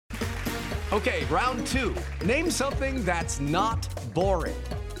Okay, round two. Name something that's not boring.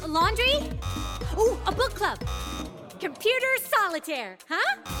 A laundry? Ooh, a book club. Computer solitaire,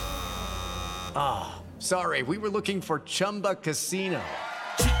 huh? Ah, sorry, we were looking for Chumba Casino.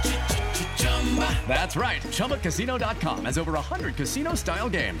 That's right, ChumbaCasino.com has over 100 casino-style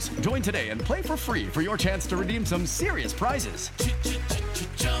games. Join today and play for free for your chance to redeem some serious prizes.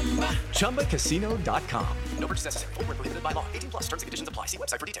 ChumbaCasino.com. No purchase necessary. Void where prohibited by law. 18 plus. Terms and conditions apply. See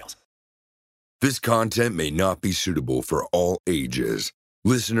website for details. This content may not be suitable for all ages.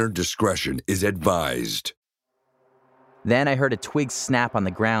 Listener discretion is advised. Then I heard a twig snap on the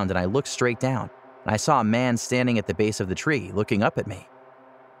ground and I looked straight down. And I saw a man standing at the base of the tree looking up at me.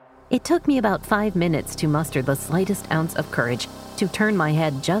 It took me about 5 minutes to muster the slightest ounce of courage to turn my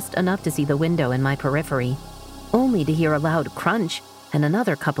head just enough to see the window in my periphery, only to hear a loud crunch and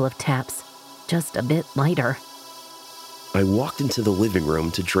another couple of taps, just a bit lighter. I walked into the living room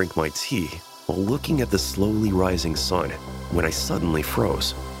to drink my tea while looking at the slowly rising sun when I suddenly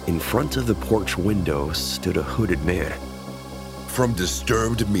froze. In front of the porch window stood a hooded man. From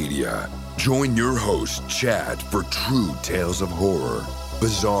Disturbed Media, join your host, Chad, for true tales of horror,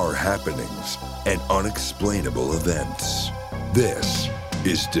 bizarre happenings, and unexplainable events. This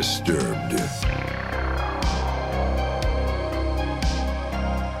is Disturbed.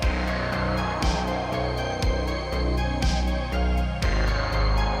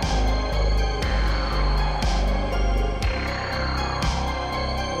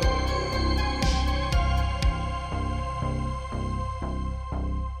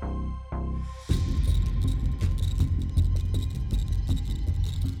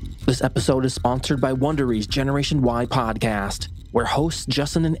 This episode is sponsored by Wondery's Generation Y podcast, where hosts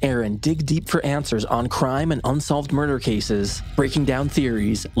Justin and Aaron dig deep for answers on crime and unsolved murder cases, breaking down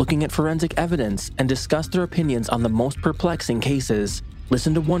theories, looking at forensic evidence, and discuss their opinions on the most perplexing cases.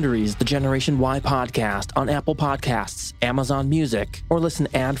 Listen to Wondery's The Generation Y podcast on Apple Podcasts, Amazon Music, or listen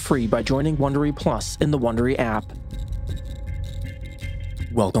ad-free by joining Wondery Plus in the Wondery app.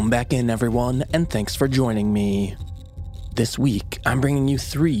 Welcome back in, everyone, and thanks for joining me. This week, I'm bringing you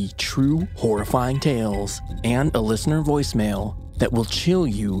 3 true horrifying tales and a listener voicemail that will chill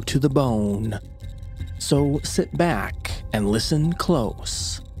you to the bone. So sit back and listen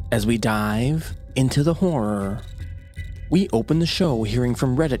close as we dive into the horror. We open the show hearing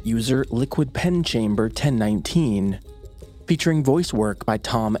from Reddit user Liquid Pen Chamber 1019, featuring voice work by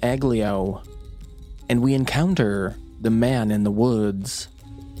Tom Aglio. And we encounter the man in the woods.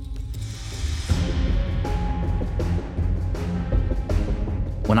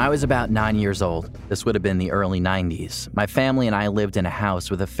 When I was about 9 years old, this would have been the early 90s, my family and I lived in a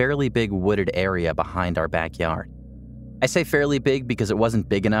house with a fairly big wooded area behind our backyard. I say fairly big because it wasn't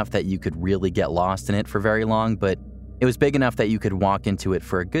big enough that you could really get lost in it for very long, but it was big enough that you could walk into it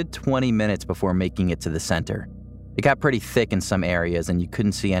for a good 20 minutes before making it to the center. It got pretty thick in some areas and you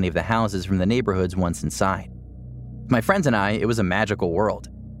couldn't see any of the houses from the neighborhoods once inside. My friends and I, it was a magical world.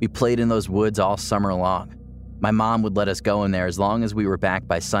 We played in those woods all summer long. My mom would let us go in there as long as we were back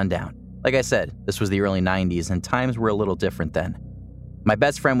by sundown. Like I said, this was the early 90s and times were a little different then. My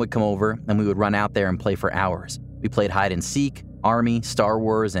best friend would come over and we would run out there and play for hours. We played hide and seek, army, Star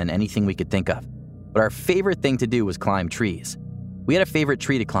Wars, and anything we could think of. But our favorite thing to do was climb trees. We had a favorite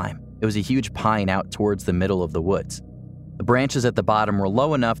tree to climb. It was a huge pine out towards the middle of the woods. The branches at the bottom were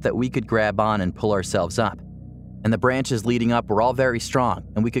low enough that we could grab on and pull ourselves up. And the branches leading up were all very strong,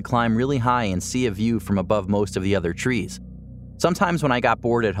 and we could climb really high and see a view from above most of the other trees. Sometimes when I got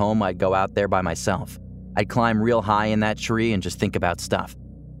bored at home, I'd go out there by myself. I'd climb real high in that tree and just think about stuff.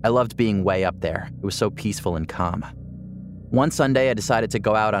 I loved being way up there. It was so peaceful and calm. One Sunday, I decided to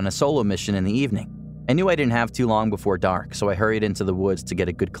go out on a solo mission in the evening. I knew I didn't have too long before dark, so I hurried into the woods to get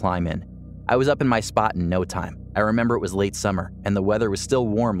a good climb in. I was up in my spot in no time. I remember it was late summer, and the weather was still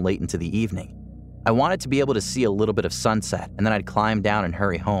warm late into the evening. I wanted to be able to see a little bit of sunset, and then I'd climb down and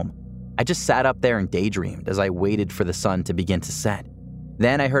hurry home. I just sat up there and daydreamed as I waited for the sun to begin to set.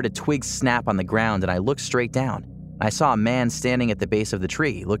 Then I heard a twig snap on the ground, and I looked straight down. I saw a man standing at the base of the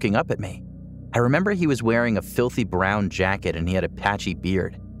tree, looking up at me. I remember he was wearing a filthy brown jacket, and he had a patchy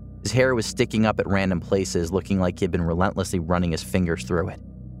beard. His hair was sticking up at random places, looking like he'd been relentlessly running his fingers through it.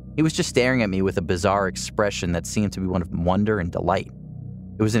 He was just staring at me with a bizarre expression that seemed to be one of wonder and delight.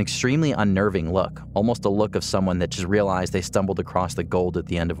 It was an extremely unnerving look, almost a look of someone that just realized they stumbled across the gold at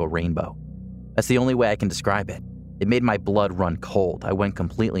the end of a rainbow. That's the only way I can describe it. It made my blood run cold. I went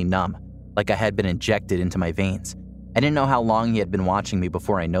completely numb, like I had been injected into my veins. I didn't know how long he had been watching me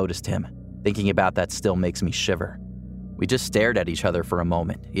before I noticed him. Thinking about that still makes me shiver. We just stared at each other for a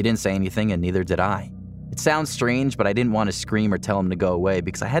moment. He didn't say anything and neither did I. It sounds strange, but I didn't want to scream or tell him to go away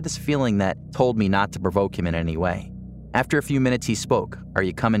because I had this feeling that told me not to provoke him in any way. After a few minutes, he spoke. "Are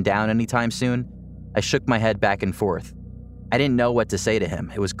you coming down anytime soon?" I shook my head back and forth. I didn't know what to say to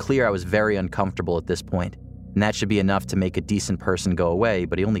him. It was clear I was very uncomfortable at this point, and that should be enough to make a decent person go away,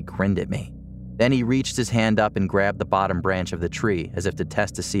 but he only grinned at me. Then he reached his hand up and grabbed the bottom branch of the tree, as if to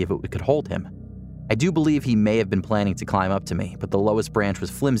test to see if it could hold him. I do believe he may have been planning to climb up to me, but the lowest branch was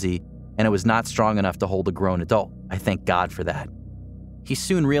flimsy, and it was not strong enough to hold a grown adult. I thank God for that. He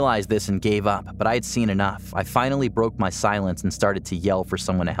soon realized this and gave up, but I had seen enough. I finally broke my silence and started to yell for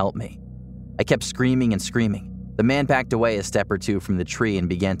someone to help me. I kept screaming and screaming. The man backed away a step or two from the tree and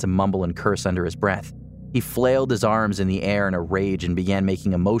began to mumble and curse under his breath. He flailed his arms in the air in a rage and began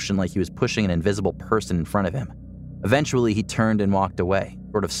making a motion like he was pushing an invisible person in front of him. Eventually, he turned and walked away,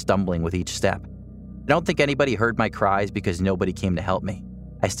 sort of stumbling with each step. I don't think anybody heard my cries because nobody came to help me.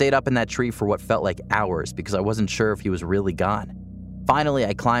 I stayed up in that tree for what felt like hours because I wasn't sure if he was really gone. Finally,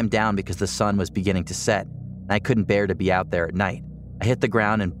 I climbed down because the sun was beginning to set, and I couldn't bear to be out there at night. I hit the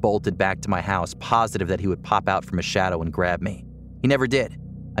ground and bolted back to my house, positive that he would pop out from a shadow and grab me. He never did.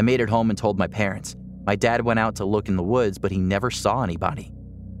 I made it home and told my parents. My dad went out to look in the woods, but he never saw anybody.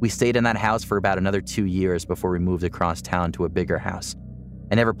 We stayed in that house for about another 2 years before we moved across town to a bigger house.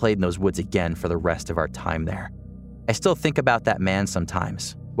 I never played in those woods again for the rest of our time there. I still think about that man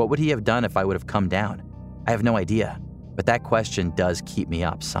sometimes. What would he have done if I would have come down? I have no idea, but that question does keep me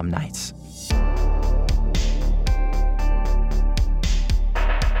up some nights.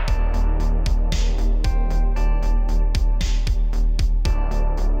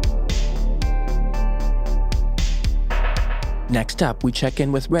 Next up, we check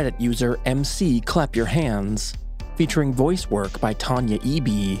in with Reddit user MC Clap Your Hands, featuring voice work by Tanya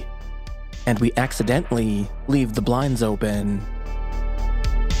E.B. And we accidentally leave the blinds open.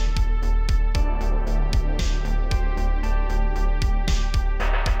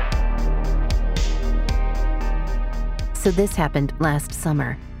 So this happened last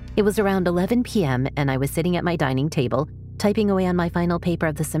summer. It was around 11 p.m. and I was sitting at my dining table, typing away on my final paper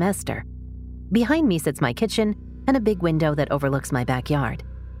of the semester. Behind me sits my kitchen and a big window that overlooks my backyard.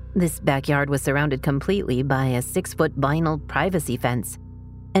 This backyard was surrounded completely by a 6-foot vinyl privacy fence.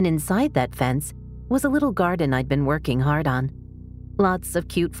 And inside that fence was a little garden I'd been working hard on. Lots of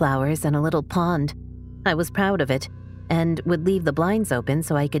cute flowers and a little pond. I was proud of it and would leave the blinds open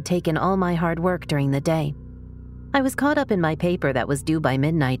so I could take in all my hard work during the day. I was caught up in my paper that was due by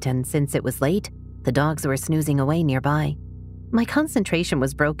midnight, and since it was late, the dogs were snoozing away nearby. My concentration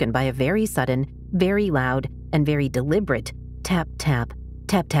was broken by a very sudden, very loud, and very deliberate tap, tap,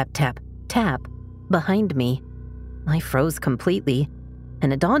 tap, tap, tap, tap behind me. I froze completely,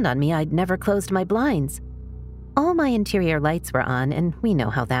 and it dawned on me I'd never closed my blinds. All my interior lights were on, and we know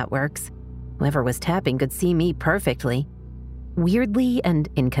how that works. Whoever was tapping could see me perfectly. Weirdly and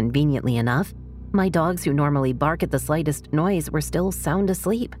inconveniently enough, my dogs who normally bark at the slightest noise were still sound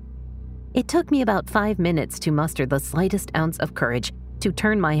asleep. It took me about 5 minutes to muster the slightest ounce of courage to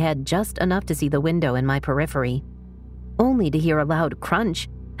turn my head just enough to see the window in my periphery, only to hear a loud crunch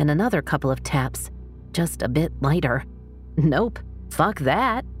and another couple of taps, just a bit lighter. Nope, fuck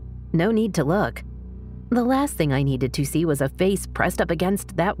that. No need to look. The last thing I needed to see was a face pressed up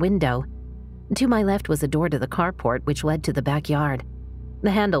against that window. To my left was a door to the carport which led to the backyard.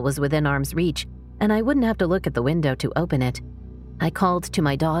 The handle was within arm's reach, and I wouldn't have to look at the window to open it. I called to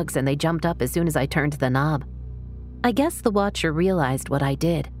my dogs and they jumped up as soon as I turned the knob. I guess the watcher realized what I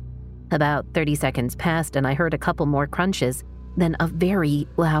did. About 30 seconds passed and I heard a couple more crunches, then a very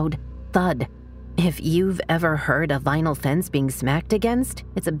loud thud. If you've ever heard a vinyl fence being smacked against,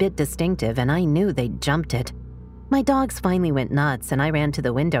 it's a bit distinctive, and I knew they'd jumped it. My dogs finally went nuts and I ran to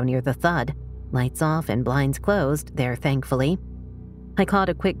the window near the thud. Lights off and blinds closed there, thankfully. I caught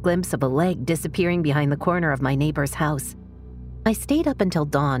a quick glimpse of a leg disappearing behind the corner of my neighbor's house. I stayed up until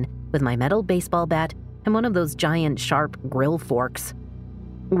dawn with my metal baseball bat and one of those giant sharp grill forks.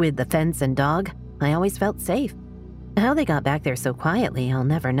 With the fence and dog, I always felt safe. How they got back there so quietly, I'll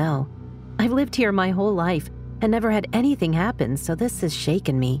never know. I've lived here my whole life and never had anything happen, so this has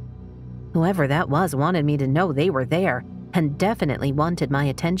shaken me. Whoever that was wanted me to know they were there and definitely wanted my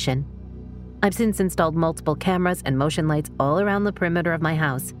attention. I've since installed multiple cameras and motion lights all around the perimeter of my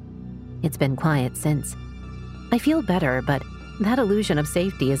house. It's been quiet since. I feel better, but that illusion of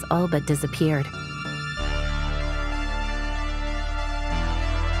safety has all but disappeared.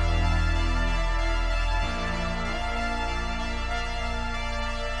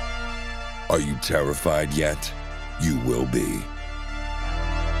 Are you terrified yet? You will be.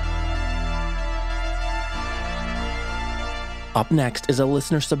 Up next is a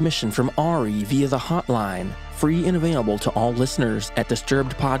listener submission from Ari via the hotline, free and available to all listeners at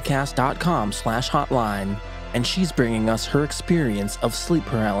disturbedpodcast.com/hotline, and she's bringing us her experience of sleep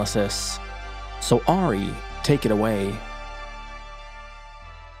paralysis. So Ari, take it away.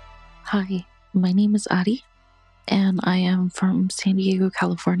 Hi, my name is Ari, and I am from San Diego,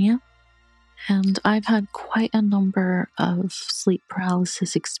 California, and I've had quite a number of sleep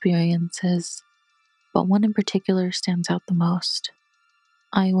paralysis experiences, but one in particular stands out the most.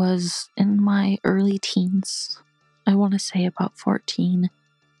 I was in my early teens, I want to say about 14.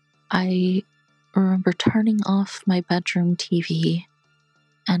 I remember turning off my bedroom TV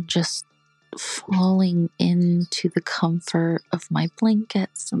and just falling into the comfort of my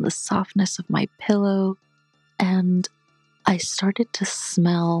blankets and the softness of my pillow, and I started to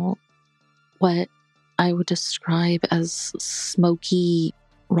smell what I would describe as smoky,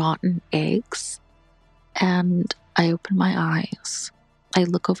 rotten eggs. And I open my eyes. I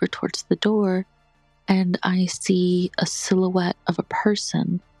look over towards the door and I see a silhouette of a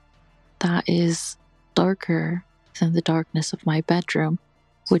person that is darker than the darkness of my bedroom,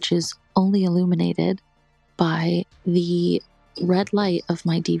 which is only illuminated by the red light of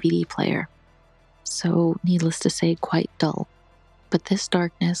my DVD player. So, needless to say, quite dull. But this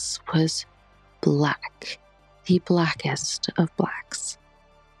darkness was black, the blackest of blacks.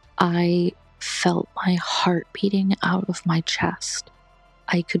 I felt my heart beating out of my chest.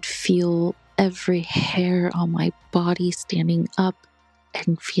 I could feel every hair on my body standing up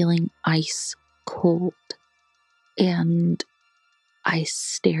and feeling ice cold. And I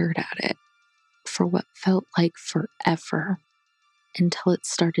stared at it for what felt like forever until it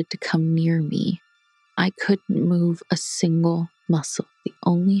started to come near me. I couldn't move a single muscle. The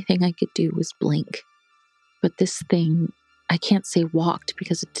only thing I could do was blink. But this thing, I can't say walked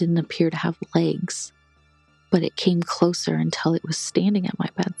because it didn't appear to have legs, but it came closer until it was standing at my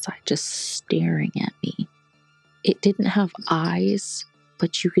bedside, just staring at me. It didn't have eyes,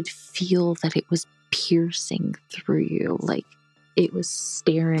 but you could feel that it was piercing through you, like it was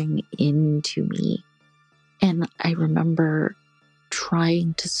staring into me. And I remember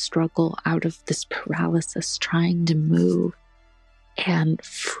trying to struggle out of this paralysis, trying to move, and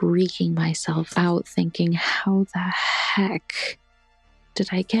freaking myself out, thinking, how the heck did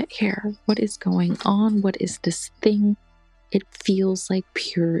I get here? What is going on? What is this thing? It feels like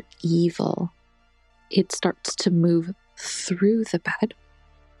pure evil. It starts to move through the bed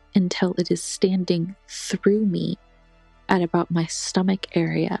until it is standing through me at about my stomach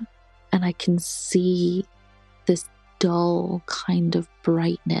area, and I can see this dull kind of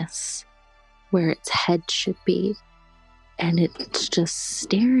brightness where its head should be, and it's just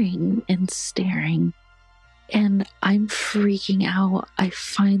staring and staring, and I'm freaking out. I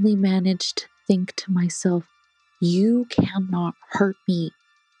finally managed to think to myself, you cannot hurt me.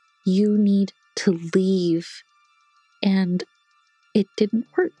 You need to leave. And it didn't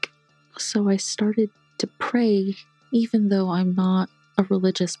work. So I started to pray, even though I'm not a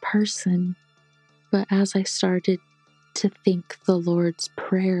religious person. But as I started to think the Lord's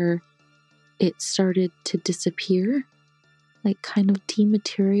Prayer, it started to disappear, like kind of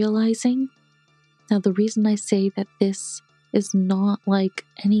dematerializing. Now, the reason I say that this is not like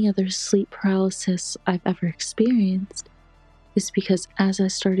any other sleep paralysis I've ever experienced is because as I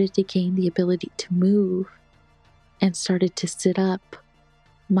started to gain the ability to move and started to sit up,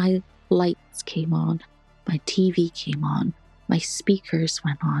 my lights came on, my TV came on, my speakers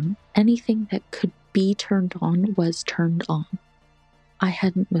went on. Anything that could be turned on was turned on. I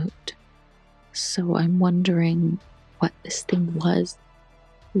hadn't moved. So I'm wondering what this thing was,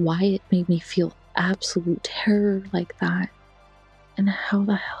 why it made me feel absolute terror like that, and how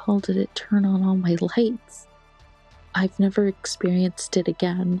the hell did it turn on all my lights? I've never experienced it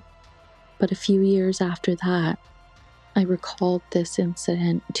again, but a few years after that, I recalled this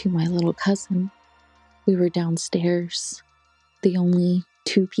incident to my little cousin. We were downstairs. The only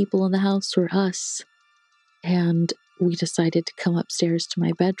two people in the house were us, and we decided to come upstairs to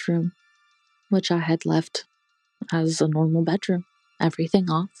my bedroom, which I had left as a normal bedroom. Everything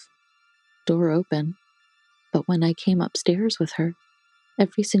off, door open. But when I came upstairs with her,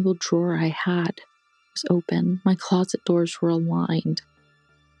 every single drawer I had was open. My closet doors were aligned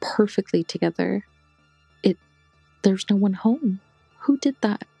perfectly together. There's no one home. Who did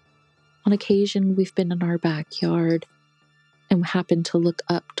that? On occasion, we've been in our backyard and happened to look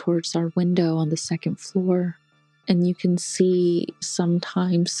up towards our window on the second floor, and you can see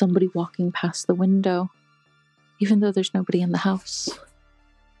sometimes somebody walking past the window, even though there's nobody in the house.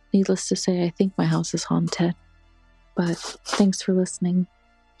 Needless to say, I think my house is haunted. But thanks for listening.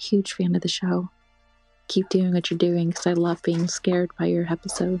 Huge fan of the show. keep doing what you're doing because I love being scared by your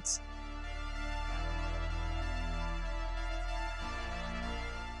episodes.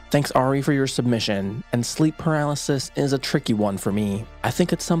 Thanks, Ari, for your submission. And sleep paralysis is a tricky one for me. I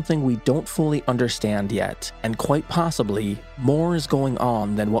think it's something we don't fully understand yet, and quite possibly, more is going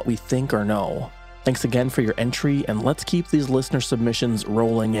on than what we think or know. Thanks again for your entry, and let's keep these listener submissions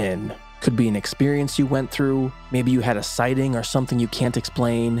rolling in. Could be an experience you went through, maybe you had a sighting or something you can't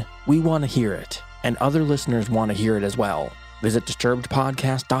explain. We want to hear it, and other listeners want to hear it as well. Visit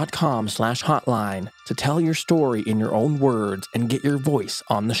disturbedpodcast.com/hotline to tell your story in your own words and get your voice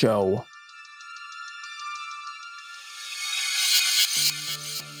on the show.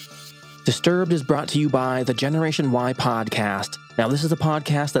 Disturbed is brought to you by the Generation Y podcast. Now, this is a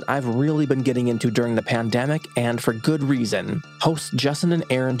podcast that I've really been getting into during the pandemic, and for good reason. Hosts Justin and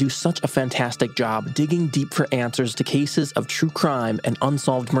Aaron do such a fantastic job digging deep for answers to cases of true crime and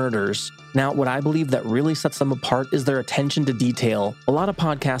unsolved murders. Now, what I believe that really sets them apart is their attention to detail. A lot of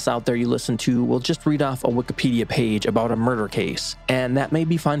podcasts out there you listen to will just read off a Wikipedia page about a murder case, and that may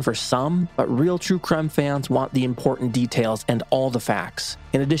be fine for some, but real true crime fans want the important details and all the facts.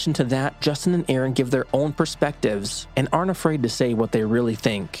 In addition to that, Justin and Aaron give their own perspectives and aren't afraid to say what they really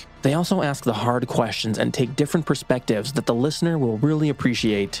think. They also ask the hard questions and take different perspectives that the listener will really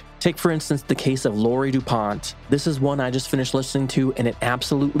appreciate. Take, for instance, the case of Lori DuPont. This is one I just finished listening to, and it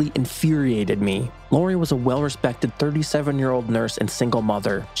absolutely infuriated me. Lori was a well-respected 37-year-old nurse and single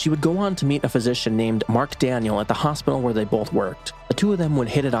mother. She would go on to meet a physician named Mark Daniel at the hospital where they both worked. The two of them would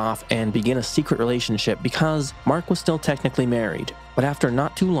hit it off and begin a secret relationship because Mark was still technically married. But after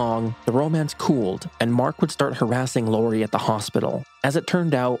not too long, the romance cooled, and Mark would start harassing Lori at the hospital. As it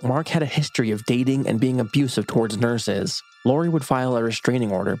turned out, Mark had a history of dating and being abusive towards nurses. Lori would file a restraining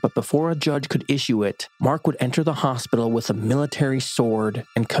order, but before a judge could issue it, Mark would enter the hospital with a military sword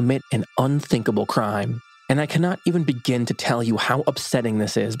and commit an unthinkable crime. And I cannot even begin to tell you how upsetting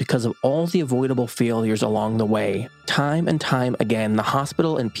this is because of all the avoidable failures along the way. Time and time again, the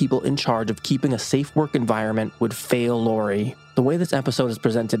hospital and people in charge of keeping a safe work environment would fail Lori. The way this episode is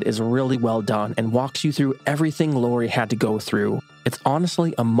presented is really well done and walks you through everything Lori had to go through. It's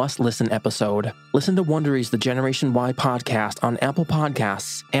honestly a must-listen episode. Listen to Wondery's The Generation Y podcast on Apple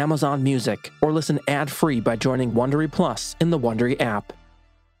Podcasts, Amazon Music, or listen ad-free by joining Wondery Plus in the Wondery app.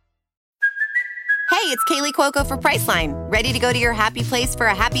 Hey, it's Kaylee Cuoco for Priceline. Ready to go to your happy place for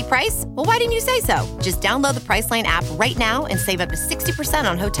a happy price? Well, why didn't you say so? Just download the Priceline app right now and save up to 60%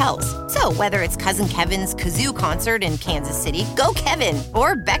 on hotels. So whether it's Cousin Kevin's Kazoo Concert in Kansas City, go Kevin,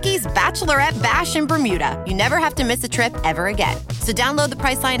 or Becky's Bachelorette Bash in Bermuda, you never have to miss a trip ever again. So download the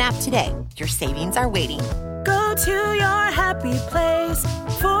Priceline app today. Your savings are waiting. Go to your happy place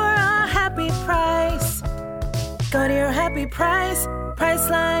for a happy price. Go to your happy price,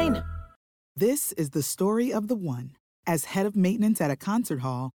 Priceline. This is the story of the one. As head of maintenance at a concert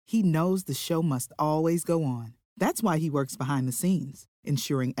hall, he knows the show must always go on. That's why he works behind the scenes,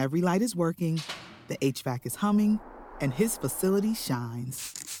 ensuring every light is working, the HVAC is humming, and his facility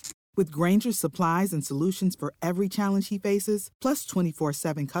shines. With Grainger's supplies and solutions for every challenge he faces, plus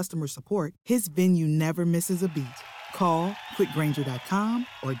 24/7 customer support, his venue never misses a beat. Call quickgrainger.com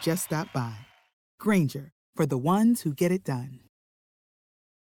or just stop by. Grainger, for the ones who get it done.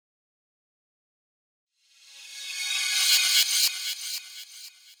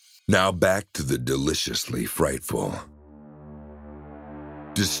 Now back to the deliciously frightful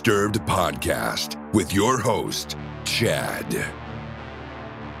Disturbed Podcast with your host, Chad.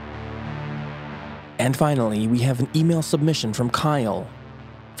 And finally, we have an email submission from Kyle,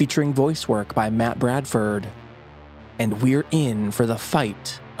 featuring voice work by Matt Bradford. And we're in for the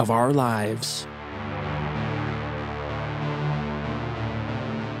fight of our lives.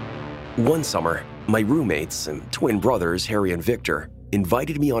 One summer, my roommates and twin brothers, Harry and Victor,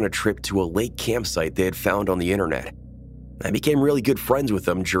 invited me on a trip to a lake campsite they had found on the internet. I became really good friends with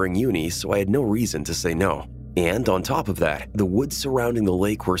them during uni, so I had no reason to say no. And on top of that, the woods surrounding the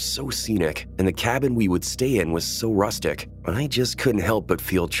lake were so scenic, and the cabin we would stay in was so rustic, I just couldn't help but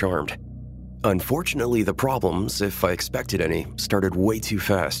feel charmed. Unfortunately, the problems, if I expected any, started way too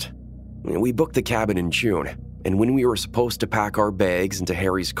fast. We booked the cabin in June, and when we were supposed to pack our bags into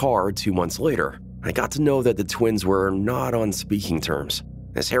Harry's car 2 months later, I got to know that the twins were not on speaking terms.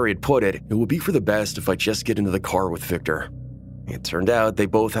 As Harry had put it, it would be for the best if I just get into the car with Victor. It turned out they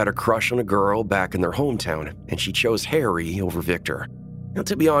both had a crush on a girl back in their hometown, and she chose Harry over Victor. Now,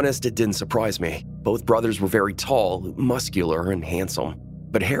 to be honest, it didn't surprise me. Both brothers were very tall, muscular, and handsome.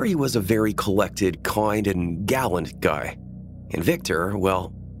 But Harry was a very collected, kind, and gallant guy. And Victor,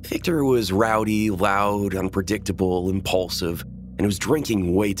 well, Victor was rowdy, loud, unpredictable, impulsive, and was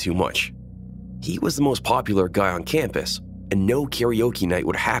drinking way too much. He was the most popular guy on campus, and no karaoke night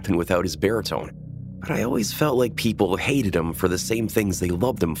would happen without his baritone. But I always felt like people hated him for the same things they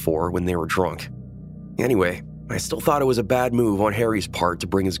loved him for when they were drunk. Anyway, I still thought it was a bad move on Harry's part to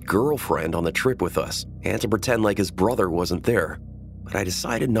bring his girlfriend on the trip with us and to pretend like his brother wasn't there, but I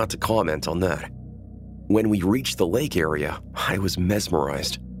decided not to comment on that. When we reached the lake area, I was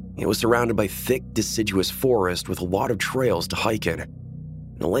mesmerized. It was surrounded by thick, deciduous forest with a lot of trails to hike in.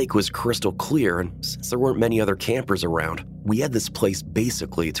 The lake was crystal clear, and since there weren't many other campers around, we had this place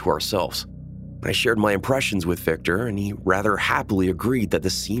basically to ourselves. I shared my impressions with Victor, and he rather happily agreed that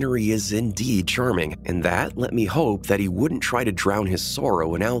the scenery is indeed charming, and that let me hope that he wouldn't try to drown his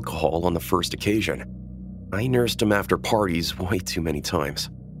sorrow in alcohol on the first occasion. I nursed him after parties way too many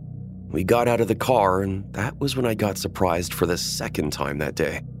times. We got out of the car, and that was when I got surprised for the second time that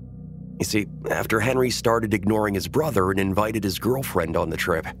day. You see, after Henry started ignoring his brother and invited his girlfriend on the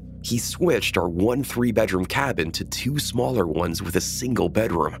trip, he switched our 1 3-bedroom cabin to 2 smaller ones with a single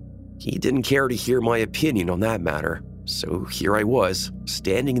bedroom. He didn't care to hear my opinion on that matter, so here I was,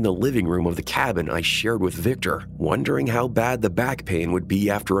 standing in the living room of the cabin I shared with Victor, wondering how bad the back pain would be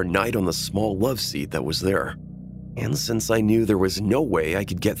after a night on the small love seat that was there. And since I knew there was no way I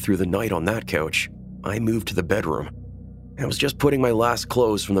could get through the night on that couch, I moved to the bedroom. I was just putting my last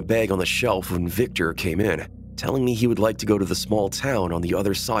clothes from the bag on the shelf when Victor came in, telling me he would like to go to the small town on the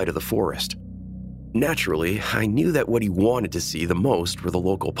other side of the forest. Naturally, I knew that what he wanted to see the most were the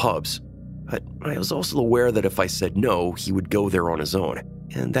local pubs, but I was also aware that if I said no, he would go there on his own,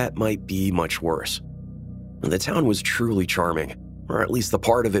 and that might be much worse. The town was truly charming, or at least the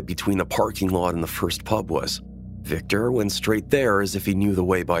part of it between the parking lot and the first pub was. Victor went straight there as if he knew the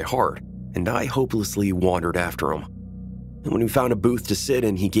way by heart, and I hopelessly wandered after him. And when we found a booth to sit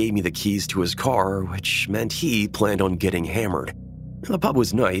in, he gave me the keys to his car, which meant he planned on getting hammered. The pub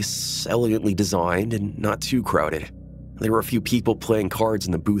was nice, elegantly designed, and not too crowded. There were a few people playing cards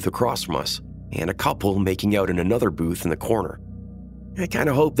in the booth across from us, and a couple making out in another booth in the corner. I kind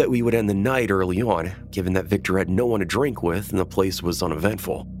of hoped that we would end the night early on, given that Victor had no one to drink with and the place was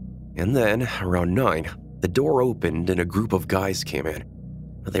uneventful. And then, around 9, the door opened and a group of guys came in.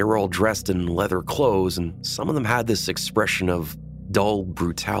 They were all dressed in leather clothes, and some of them had this expression of dull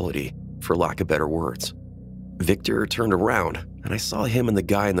brutality, for lack of better words. Victor turned around, and I saw him and the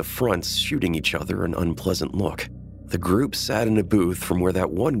guy in the front shooting each other an unpleasant look. The group sat in a booth from where that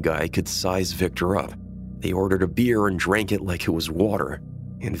one guy could size Victor up. They ordered a beer and drank it like it was water,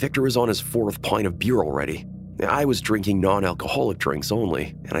 and Victor was on his 4th pint of beer already. I was drinking non-alcoholic drinks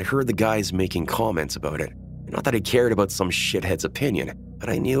only, and I heard the guys making comments about it. Not that I cared about some shithead's opinion, but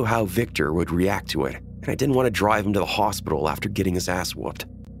I knew how Victor would react to it, and I didn't want to drive him to the hospital after getting his ass whooped.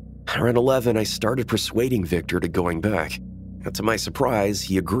 Around 11, I started persuading Victor to going back. Now, to my surprise,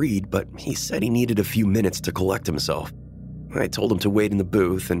 he agreed, but he said he needed a few minutes to collect himself. I told him to wait in the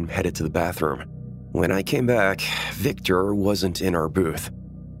booth and headed to the bathroom. When I came back, Victor wasn't in our booth.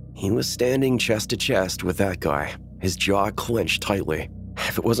 He was standing chest to chest with that guy, his jaw clenched tightly.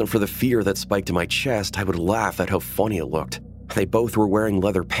 If it wasn't for the fear that spiked in my chest, I would laugh at how funny it looked. They both were wearing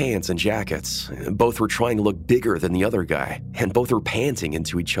leather pants and jackets. Both were trying to look bigger than the other guy, and both were panting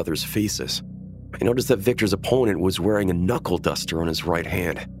into each other's faces. I noticed that Victor's opponent was wearing a knuckle duster on his right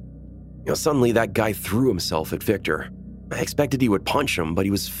hand. Suddenly that guy threw himself at Victor. I expected he would punch him, but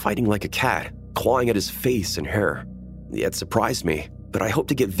he was fighting like a cat, clawing at his face and hair. It surprised me, but I hoped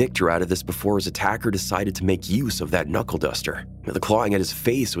to get Victor out of this before his attacker decided to make use of that knuckle duster. The clawing at his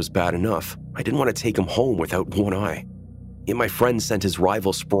face was bad enough. I didn't want to take him home without one eye. Yet my friend sent his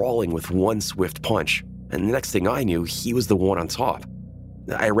rival sprawling with one swift punch, and the next thing I knew, he was the one on top.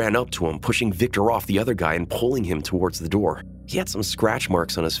 I ran up to him, pushing Victor off the other guy and pulling him towards the door. He had some scratch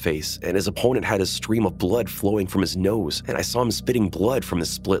marks on his face, and his opponent had a stream of blood flowing from his nose, and I saw him spitting blood from his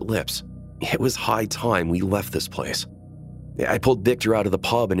split lips. It was high time we left this place. I pulled Victor out of the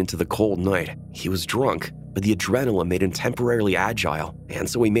pub and into the cold night. He was drunk, but the adrenaline made him temporarily agile, and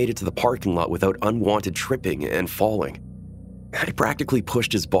so we made it to the parking lot without unwanted tripping and falling. I practically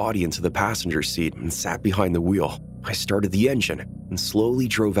pushed his body into the passenger seat and sat behind the wheel. I started the engine and slowly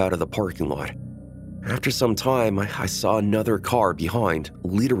drove out of the parking lot. After some time, I saw another car behind,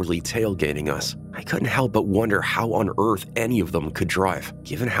 literally tailgating us. I couldn't help but wonder how on earth any of them could drive,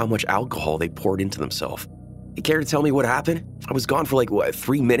 given how much alcohol they poured into themselves. You care to tell me what happened? I was gone for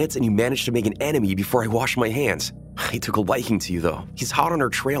 3 minutes and you managed to make an enemy before I washed my hands. He took a liking to you though. He's hot on our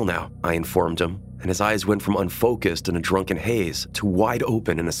trail now, I informed him, and his eyes went from unfocused in a drunken haze to wide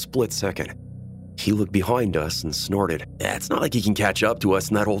open in a split second. He looked behind us and snorted. It's not like he can catch up to us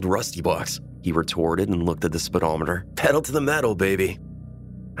in that old rusty box, he retorted and looked at the speedometer. Pedal to the metal, baby.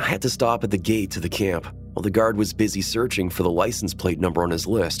 I had to stop at the gate to the camp. While the guard was busy searching for the license plate number on his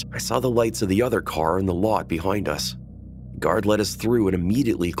list, I saw the lights of the other car in the lot behind us. The guard let us through and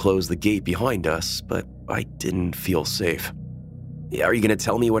immediately closed the gate behind us, but I didn't feel safe. "Are you going to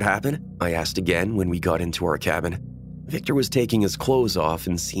tell me what happened?" I asked again when we got into our cabin. Victor was taking his clothes off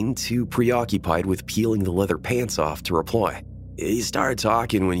and seemed too preoccupied with peeling the leather pants off to reply. "He started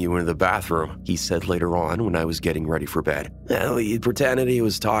talking when you went to the bathroom," he said later on when I was getting ready for bed. He pretended he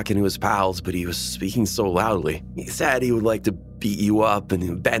was talking to his pals, but he was speaking so loudly. He said he would like to beat you up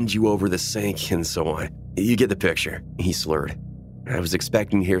and bend you over the sink and so on. "You get the picture," he slurred. I was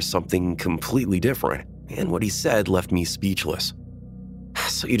expecting to hear something completely different, and what he said left me speechless.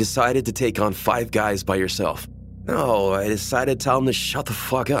 "So you decided to take on 5 guys by yourself?" "No, I decided to tell him to shut the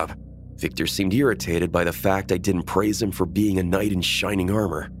fuck up." Victor seemed irritated by the fact I didn't praise him for being a knight in shining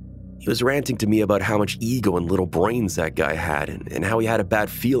armor. He was ranting to me about how much ego and little brains that guy had, and how he had a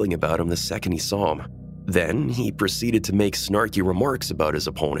bad feeling about him the second he saw him. Then he proceeded to make snarky remarks about his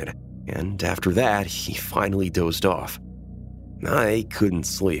opponent, and after that, he finally dozed off. I couldn't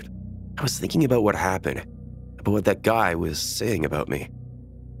sleep. I was thinking about what happened, about what that guy was saying about me.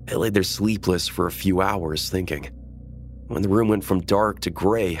 I lay there sleepless for a few hours thinking. When the room went from dark to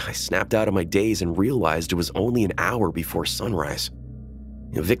gray, I snapped out of my daze and realized it was only an hour before sunrise.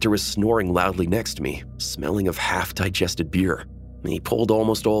 Victor was snoring loudly next to me, smelling of half-digested beer. He pulled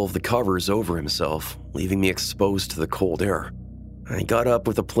almost all of the covers over himself, leaving me exposed to the cold air. I got up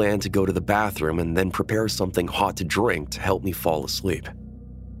with a plan to go to the bathroom and then prepare something hot to drink to help me fall asleep.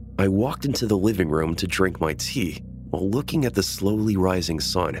 I walked into the living room to drink my tea while looking at the slowly rising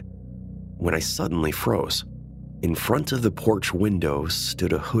sun, when I suddenly froze. In front of the porch window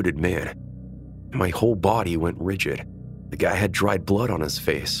stood a hooded man. My whole body went rigid. The guy had dried blood on his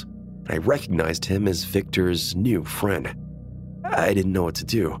face. I recognized him as Victor's new friend. I didn't know what to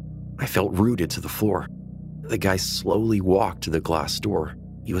do. I felt rooted to the floor. The guy slowly walked to the glass door.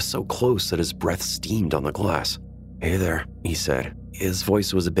 He was so close that his breath steamed on the glass. "Hey there," he said. His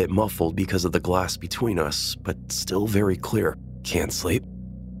voice was a bit muffled because of the glass between us, but still very clear. "Can't sleep?"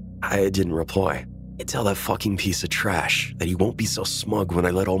 I didn't reply. "Tell that fucking piece of trash that he won't be so smug when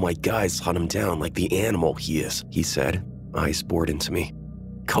I let all my guys hunt him down like the animal he is," he said, eyes bored into me.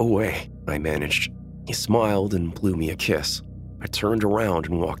 "Go away," I managed. He smiled and blew me a kiss. I turned around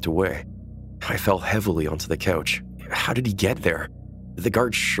and walked away. I fell heavily onto the couch. How did he get there? The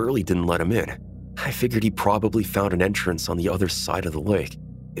guard surely didn't let him in. I figured he probably found an entrance on the other side of the lake.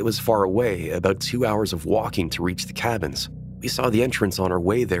 It was far away, about 2 hours of walking to reach the cabins. We saw the entrance on our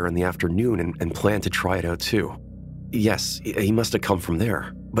way there in the afternoon and planned to try it out too. Yes, he must have come from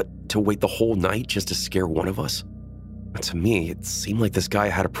there, but to wait the whole night just to scare one of us? To me, it seemed like this guy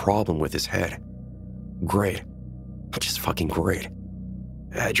had a problem with his head. Great. Just fucking great.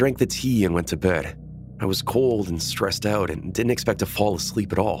 I drank the tea and went to bed. I was cold and stressed out and didn't expect to fall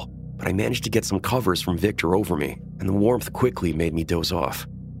asleep at all, but I managed to get some covers from Victor over me, and the warmth quickly made me doze off.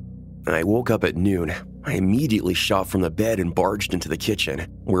 I woke up at noon. I immediately shot from the bed and barged into the kitchen,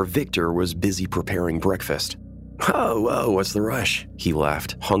 where Victor was busy preparing breakfast. "Oh, what's the rush?" He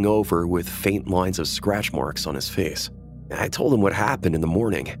laughed, hungover with faint lines of scratch marks on his face. I told him what happened in the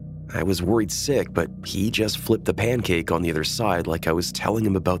morning. I was worried sick, but he just flipped the pancake on the other side like I was telling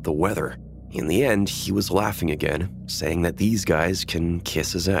him about the weather. In the end, he was laughing again, saying that these guys can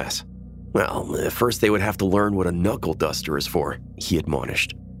kiss his ass. "Well, first they would have to learn what a knuckle duster is for," he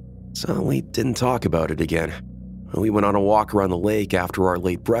admonished. So we didn't talk about it again. We went on a walk around the lake after our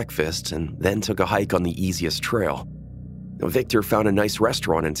late breakfast and then took a hike on the easiest trail. Victor found a nice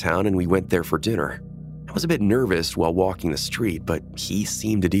restaurant in town and we went there for dinner. I was a bit nervous while walking the street, but he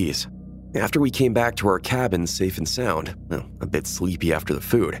seemed at ease. After we came back to our cabin safe and sound, a bit sleepy after the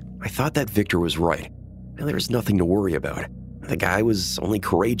food, I thought that Victor was right. There was nothing to worry about. The guy was only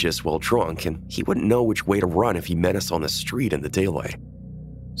courageous while drunk, and he wouldn't know which way to run if he met us on the street in the daylight.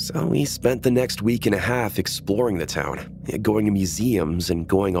 So we spent the next week and a half exploring the town, going to museums and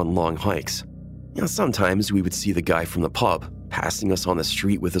going on long hikes. Sometimes we would see the guy from the pub, passing us on the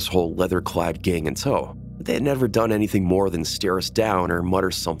street with his whole leather-clad gang in tow. They had never done anything more than stare us down or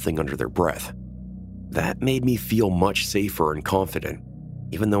mutter something under their breath. That made me feel much safer and confident,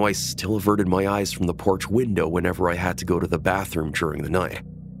 even though I still averted my eyes from the porch window whenever I had to go to the bathroom during the night.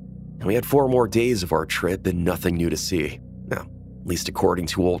 And we had 4 more days of our trip and nothing new to see. Now, at least according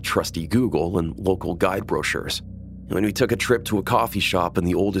to old trusty Google and local guide brochures. When we took a trip to a coffee shop in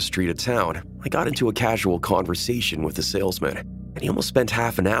the oldest street of town, I got into a casual conversation with the salesman, and he almost spent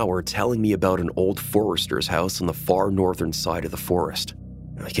half an hour telling me about an old forester's house on the far northern side of the forest.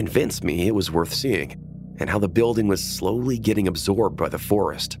 He convinced me it was worth seeing. and how the building was slowly getting absorbed by the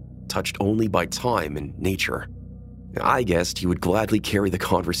forest, touched only by time and nature. I guessed he would gladly carry the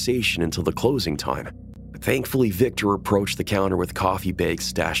conversation until the closing time, but thankfully Victor approached the counter with coffee bags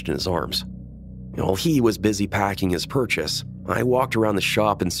stashed in his arms. While he was busy packing his purchase, I walked around the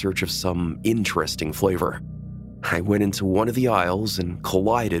shop in search of some interesting flavor. I went into one of the aisles and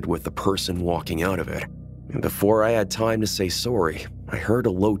collided with the person walking out of it. And before I had time to say sorry, I heard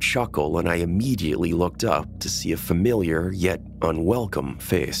a low chuckle and I immediately looked up to see a familiar yet unwelcome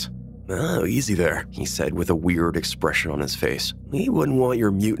face. "Oh, easy there," he said with a weird expression on his face. "You wouldn't want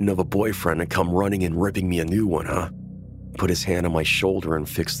your mutant of a boyfriend to come running and ripping me a new one, huh?" Put his hand on my shoulder and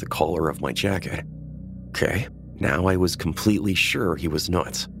fixed the collar of my jacket. Okay, now I was completely sure he was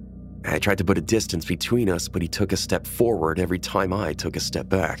nuts. I tried to put a distance between us, but he took a step forward every time I took a step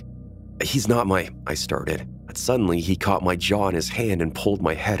back. "He's not my," I started, but suddenly he caught my jaw in his hand and pulled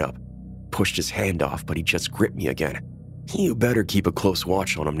my head up. Pushed his hand off, but he just gripped me again. "You better keep a close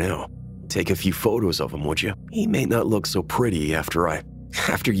watch on him now. Take a few photos of him, would you? He may not look so pretty after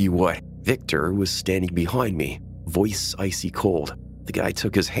you what?" Victor was standing behind me, voice icy cold. The guy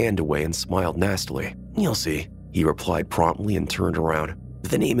took his hand away and smiled nastily. "You'll see," he replied promptly and turned around.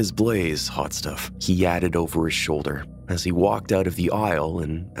 "The name is Blaze, hot stuff," he added over his shoulder as he walked out of the aisle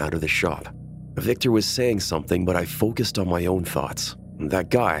and out of the shop. Victor was saying something, but I focused on my own thoughts. That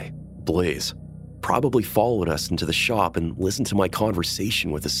guy, Blaze, probably followed us into the shop and listened to my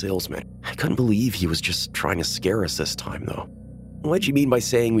conversation with the salesman. I couldn't believe he was just trying to scare us this time, though. "What'd you mean by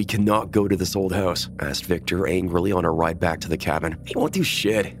saying we cannot go to this old house?" asked Victor angrily on our ride back to the cabin. "He won't do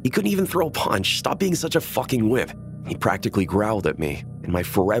shit. He couldn't even throw a punch. Stop being such a fucking wimp." He practically growled at me, and my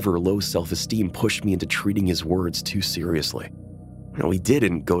forever low self-esteem pushed me into treating his words too seriously. We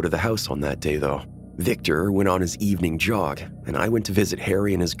didn't go to the house on that day, though. Victor went on his evening jog, and I went to visit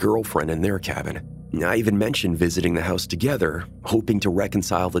Harry and his girlfriend in their cabin. I even mentioned visiting the house together, hoping to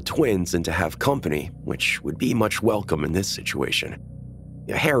reconcile the twins and to have company, which would be much welcome in this situation.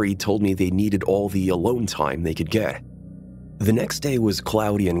 Harry told me they needed all the alone time they could get. The next day was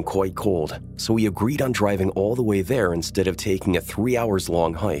cloudy and quite cold, so we agreed on driving all the way there instead of taking a 3 hours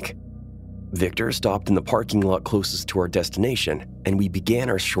long hike. Victor stopped in the parking lot closest to our destination, and we began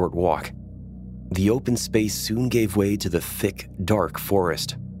our short walk. The open space soon gave way to the thick, dark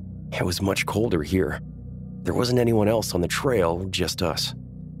forest. It was much colder here. There wasn't anyone else on the trail, just us.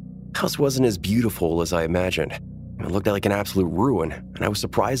 The house wasn't as beautiful as I imagined. It looked like an absolute ruin, and I was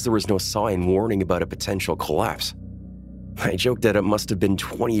surprised there was no sign warning about a potential collapse. I joked that it must have been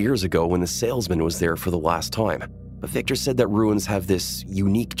 20 years ago when the salesman was there for the last time, but Victor said that ruins have this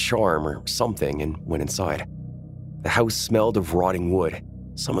unique charm or something and went inside. The house smelled of rotting wood.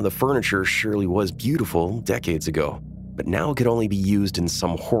 Some of the furniture surely was beautiful decades ago, but now it could only be used in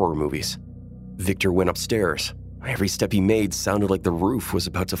some horror movies. Victor went upstairs. Every step he made sounded like the roof was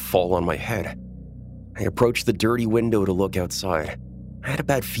about to fall on my head. I approached the dirty window to look outside. I had a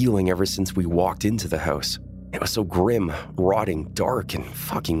bad feeling ever since we walked into the house. It was so grim, rotting, dark, and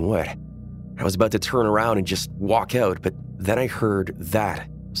fucking wet. I was about to turn around and just walk out, but then I heard that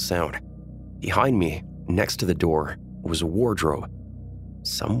sound. Behind me, next to the door, was a wardrobe.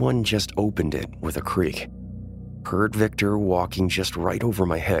 Someone just opened it with a creak. Heard Victor walking just right over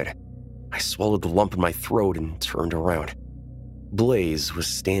my head. I swallowed the lump in my throat and turned around. Blaze was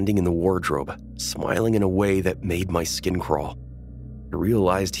standing in the wardrobe, smiling in a way that made my skin crawl. I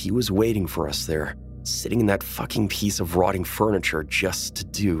realized he was waiting for us there, sitting in that fucking piece of rotting furniture just to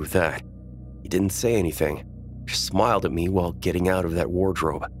do that. He didn't say anything, just smiled at me while getting out of that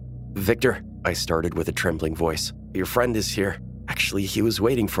wardrobe. "Victor," I started with a trembling voice, "your friend is here. Actually, he was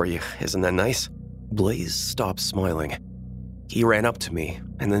waiting for you. Isn't that nice?" Blaze stopped smiling. He ran up to me,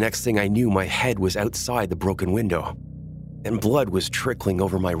 and the next thing I knew, my head was outside the broken window, and blood was trickling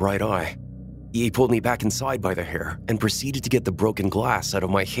over my right eye. He pulled me back inside by the hair and proceeded to get the broken glass out of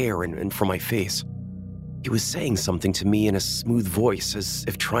my hair and from my face. He was saying something to me in a smooth voice, as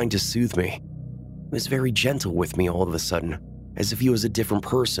if trying to soothe me. He was very gentle with me all of a sudden, as if he was a different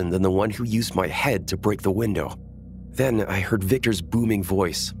person than the one who used my head to break the window. Then I heard Victor's booming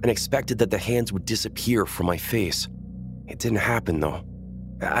voice and expected that the hands would disappear from my face. It didn't happen, though.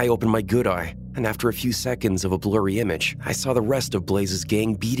 I opened my good eye, and after a few seconds of a blurry image, I saw the rest of Blaze's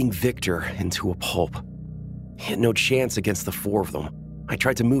gang beating Victor into a pulp. He had no chance against the four of them. I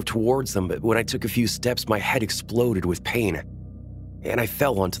tried to move towards them, but when I took a few steps, my head exploded with pain, and I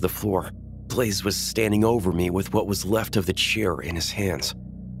fell onto the floor. Blaze was standing over me with what was left of the chair in his hands.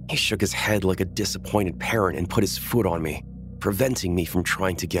 He shook his head like a disappointed parent and put his foot on me, preventing me from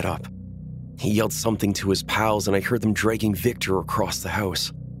trying to get up. He yelled something to his pals, and I heard them dragging Victor across the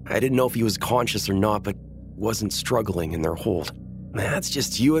house. I didn't know if he was conscious or not, but wasn't struggling in their hold. "That's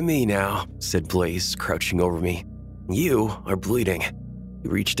just you and me now," said Blaze, crouching over me. "You are bleeding." He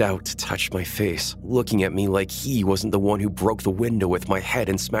reached out to touch my face, looking at me like he wasn't the one who broke the window with my head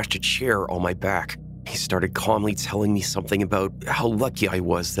and smashed a chair on my back. He started calmly telling me something about how lucky I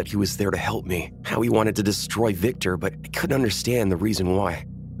was that he was there to help me, how he wanted to destroy Victor, but I couldn't understand the reason why.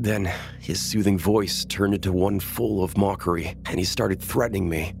 Then, his soothing voice turned into one full of mockery, and he started threatening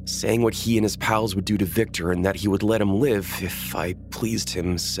me, saying what he and his pals would do to Victor and that he would let him live if I pleased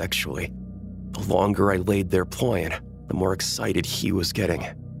him sexually. The longer I laid there playing, the more excited he was getting.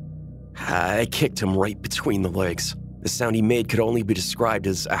 I kicked him right between the legs. The sound he made could only be described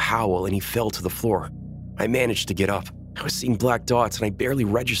as a howl, and he fell to the floor. I managed to get up. I was seeing black dots, and I barely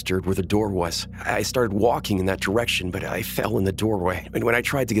registered where the door was. I started walking in that direction, but I fell in the doorway. And when I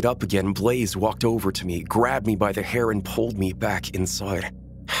tried to get up again, Blaze walked over to me, grabbed me by the hair, and pulled me back inside.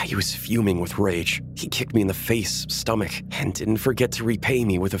 He was fuming with rage. He kicked me in the face, stomach, and didn't forget to repay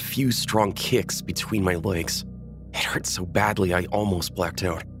me with a few strong kicks between my legs. It hurt so badly I almost blacked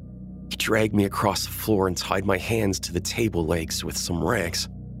out. He dragged me across the floor and tied my hands to the table legs with some rags.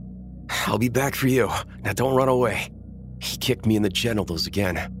 "I'll be back for you. Now don't run away." He kicked me in the genitals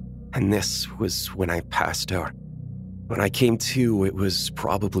again, and this was when I passed out. When I came to, it was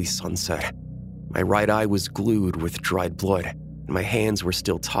probably sunset. My right eye was glued with dried blood, and my hands were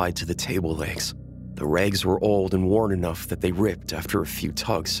still tied to the table legs. The rags were old and worn enough that they ripped after a few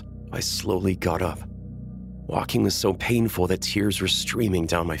tugs. I slowly got up. Walking was so painful that tears were streaming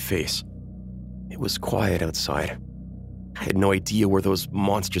down my face. It was quiet outside. I had no idea where those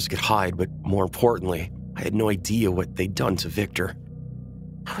monsters could hide, but more importantly, I had no idea what they'd done to Victor.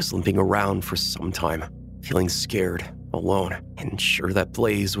 I was limping around for some time, feeling scared, alone, and sure that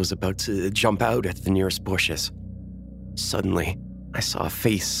Blaze was about to jump out at the nearest bushes. Suddenly, I saw a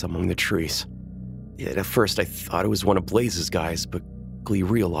face among the trees. At first, I thought it was one of Blaze's guys, but quickly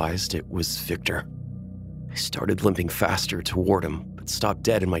realized it was Victor. I started limping faster toward him, but stopped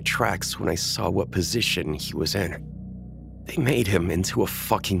dead in my tracks when I saw what position he was in. They made him into a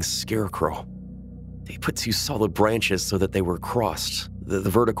fucking scarecrow. They put two solid branches so that they were crossed, the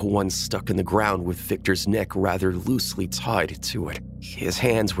vertical one stuck in the ground with Victor's neck rather loosely tied to it. His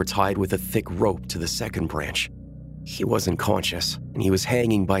hands were tied with a thick rope to the second branch. He wasn't conscious, and he was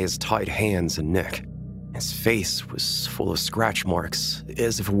hanging by his tied hands and neck. His face was full of scratch marks,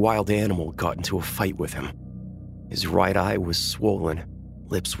 as if a wild animal got into a fight with him. His right eye was swollen,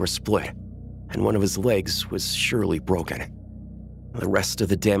 lips were split, and one of his legs was surely broken. The rest of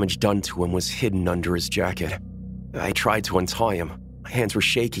the damage done to him was hidden under his jacket. I tried to untie him. My hands were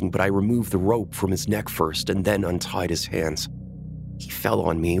shaking, but I removed the rope from his neck first and then untied his hands. He fell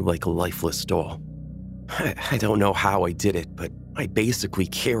on me like a lifeless doll. I don't know how I did it, but I basically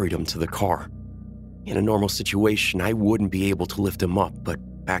carried him to the car. In a normal situation, I wouldn't be able to lift him up, but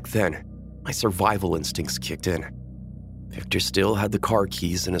back then, my survival instincts kicked in. Victor still had the car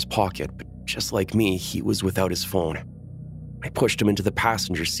keys in his pocket, but just like me, he was without his phone. I pushed him into the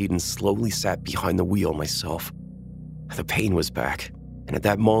passenger seat and slowly sat behind the wheel myself. The pain was back, and at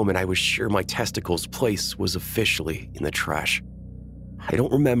that moment I was sure my testicles' place was officially in the trash. I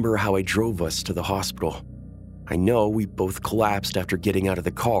don't remember how I drove us to the hospital. I know we both collapsed after getting out of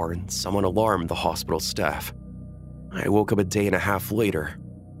the car and someone alarmed the hospital staff. I woke up a day and a half later.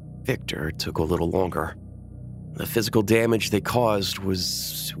 Victor took a little longer. The physical damage they caused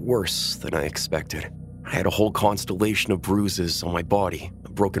was worse than I expected. I had a whole constellation of bruises on my body, a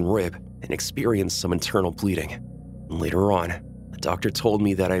broken rib, and experienced some internal bleeding. And later on, the doctor told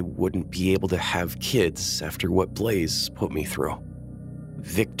me that I wouldn't be able to have kids after what Blaze put me through.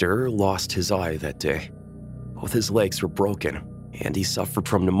 Victor lost his eye that day. Both his legs were broken, and he suffered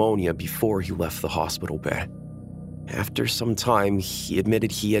from pneumonia before he left the hospital bed. After some time, he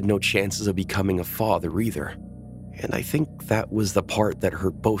admitted he had no chances of becoming a father either, and I think that was the part that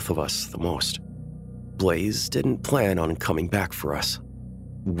hurt both of us the most. Blaze didn't plan on coming back for us.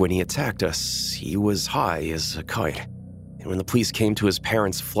 When he attacked us, he was high as a kite, and when the police came to his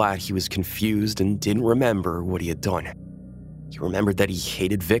parents' flat, he was confused and didn't remember what he had done. He remembered that he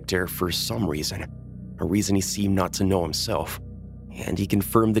hated Victor for some reason, a reason he seemed not to know himself, and he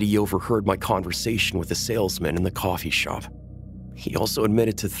confirmed that he overheard my conversation with the salesman in the coffee shop. He also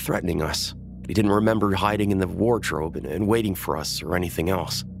admitted to threatening us, but he didn't remember hiding in the wardrobe and waiting for us or anything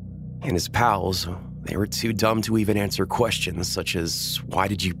else. And his pals, they were too dumb to even answer questions such as, "Why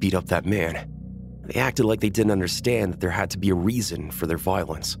did you beat up that man?" They acted like they didn't understand that there had to be a reason for their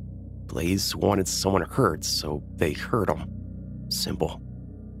violence. Blaze wanted someone hurt, so they hurt him. Simple.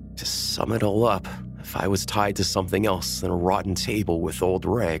 To sum it all up, If I was tied to something else than a rotten table with old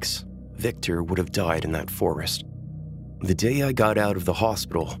rags, Victor would have died in that forest. The day I got out of the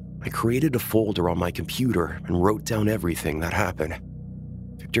hospital, I created a folder on my computer and wrote down everything that happened.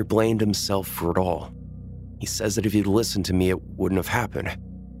 Victor blamed himself for it all. He says that if he'd listened to me, it wouldn't have happened.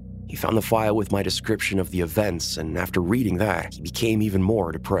 He found the file with my description of the events, and after reading that, he became even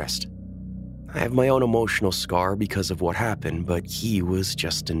more depressed. I have my own emotional scar because of what happened, but he was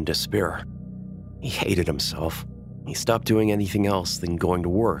just in despair. He hated himself. He stopped doing anything else than going to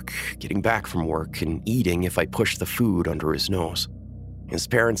work, getting back from work, and eating if I pushed the food under his nose. His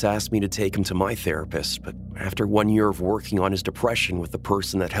parents asked me to take him to my therapist, but after 1 year of working on his depression with the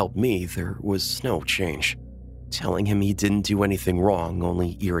person that helped me, there was no change. Telling him he didn't do anything wrong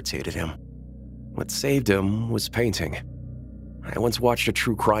only irritated him. What saved him was painting. I once watched a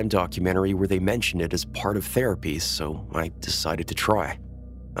true crime documentary where they mentioned it as part of therapy, so I decided to try.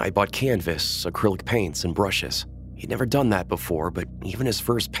 I bought canvas, acrylic paints, and brushes. He'd never done that before, but even his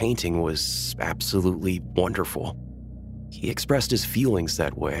first painting was absolutely wonderful. He expressed his feelings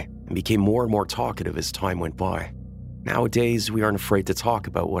that way and became more and more talkative as time went by. Nowadays, we aren't afraid to talk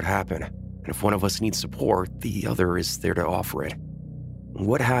about what happened, and if one of us needs support, the other is there to offer it.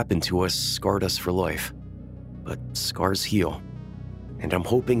 What happened to us scarred us for life, but scars heal, and I'm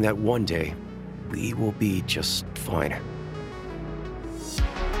hoping that one day we will be just fine.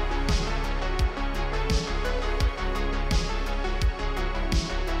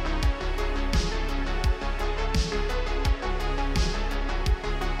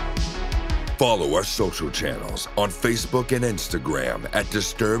 Follow our social channels on Facebook and Instagram at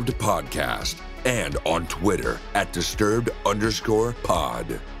Disturbed Podcast and on Twitter at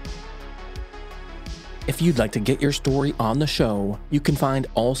Disturbed_pod. If you'd like to get your story on the show, you can find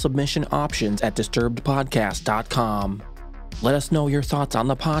all submission options at disturbedpodcast.com. Let us know your thoughts on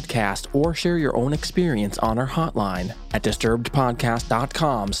the podcast or share your own experience on our hotline at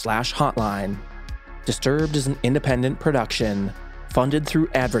disturbedpodcast.com/hotline. Disturbed is an independent production, funded through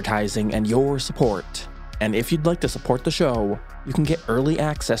advertising and your support. And if you'd like to support the show, you can get early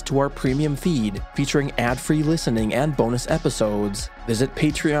access to our premium feed featuring ad-free listening and bonus episodes. Visit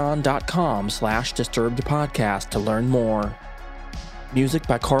patreon.com/disturbedpodcast to learn more. Music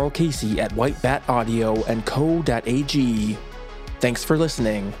by Carl Casey at White Bat Audio and co.ag. Thanks for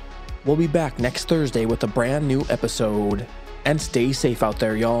listening. We'll be back next Thursday with a brand new episode. And stay safe out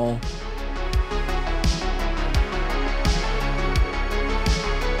there, y'all.